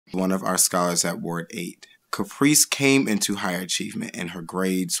one of our scholars at Ward 8. Caprice came into higher achievement and her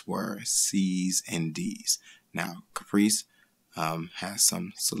grades were C's and D's. Now, Caprice has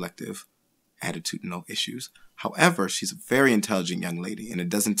some selective attitudinal issues. However, she's a very intelligent young lady, and it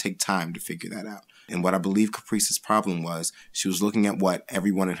doesn't take time to figure that out. And what I believe Caprice's problem was, she was looking at what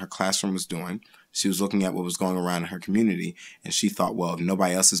everyone in her classroom was doing. She was looking at what was going around in her community, and she thought, well, if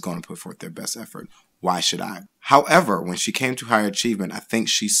nobody else is going to put forth their best effort, why should I? However, when she came to higher achievement, I think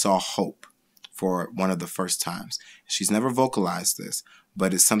she saw hope for one of the first times. She's never vocalized this,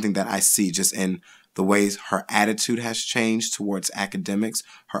 but it's something that I see just in the ways her attitude has changed towards academics.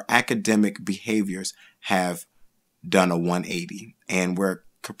 Her academic behaviors have done a 180. And where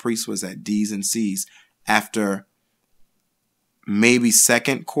Caprice was at D's and C's, after maybe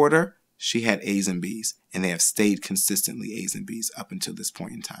second quarter, she had A's and B's. And they have stayed consistently A's and B's up until this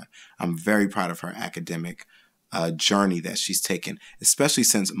point in time. I'm very proud of her academic journey that she's taken, especially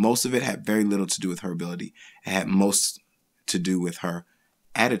since most of it had very little to do with her ability. It had most to do with her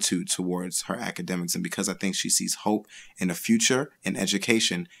attitude towards her academics. And because I think she sees hope in a future in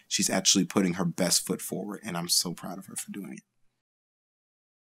education, she's actually putting her best foot forward. And I'm so proud of her for doing it.